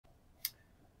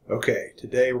Okay,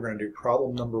 today we're going to do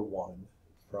problem number 1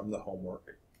 from the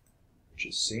homework, which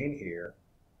is seen here,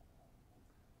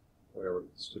 where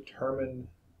it's determine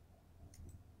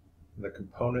the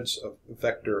components of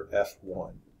vector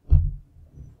F1.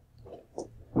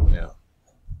 Now,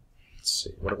 let's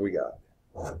see, what have we got?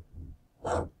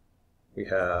 We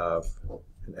have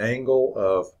an angle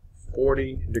of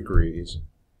 40 degrees,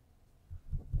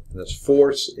 and this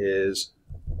force is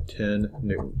 10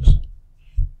 newtons.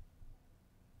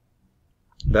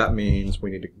 That means we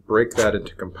need to break that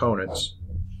into components,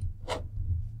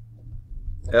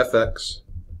 Fx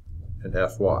and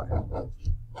Fy.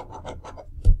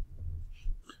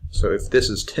 So if this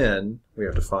is 10, we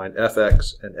have to find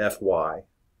Fx and Fy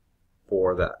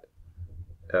for that.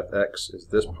 Fx is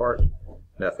this part,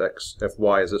 and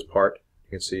Fy is this part.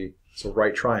 You can see it's a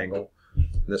right triangle,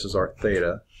 and this is our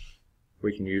theta.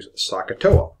 We can use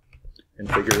ScreenCastOMatic and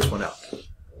figure this one out.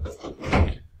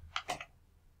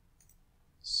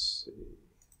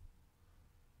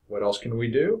 What else can we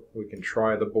do? We can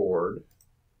try the board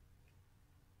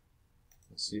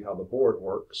and see how the board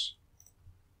works.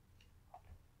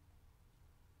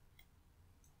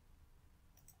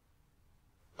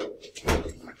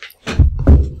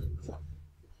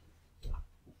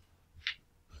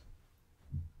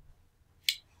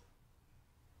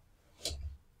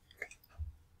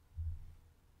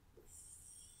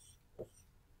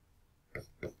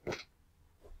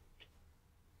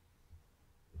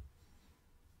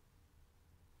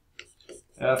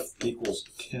 F equals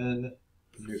 10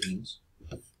 newtons.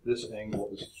 This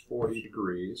angle is 40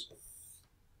 degrees.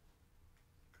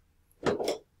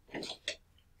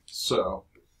 So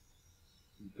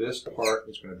this part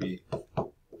is going to be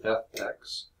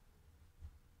Fx.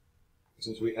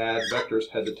 Since we add vectors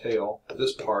head to tail,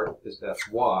 this part is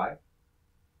Fy.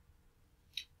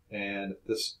 And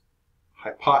this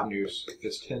hypotenuse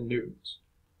is 10 newtons.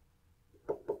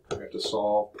 We have to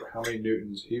solve for how many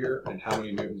newtons here and how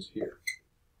many newtons here.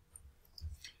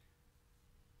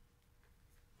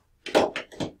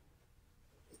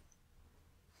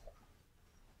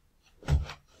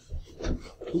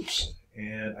 Oops,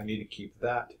 and I need to keep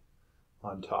that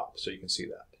on top so you can see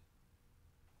that.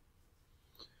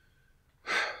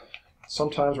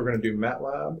 Sometimes we're going to do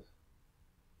MATLAB,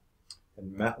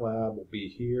 and MATLAB will be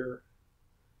here.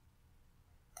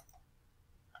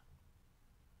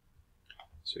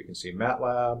 So you can see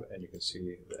MATLAB, and you can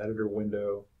see the editor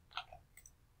window.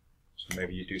 So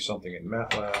maybe you do something in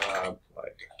MATLAB,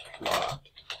 like plot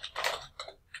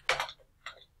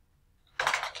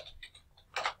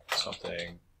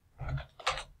something,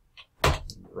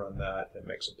 run that, it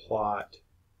makes a plot.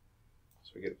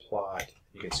 So we get a plot.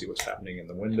 You can see what's happening in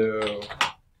the window.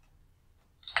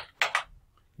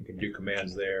 You can do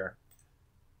commands there,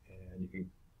 and you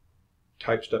can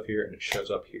type stuff here, and it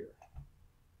shows up here.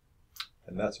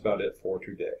 And that's about it for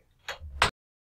today.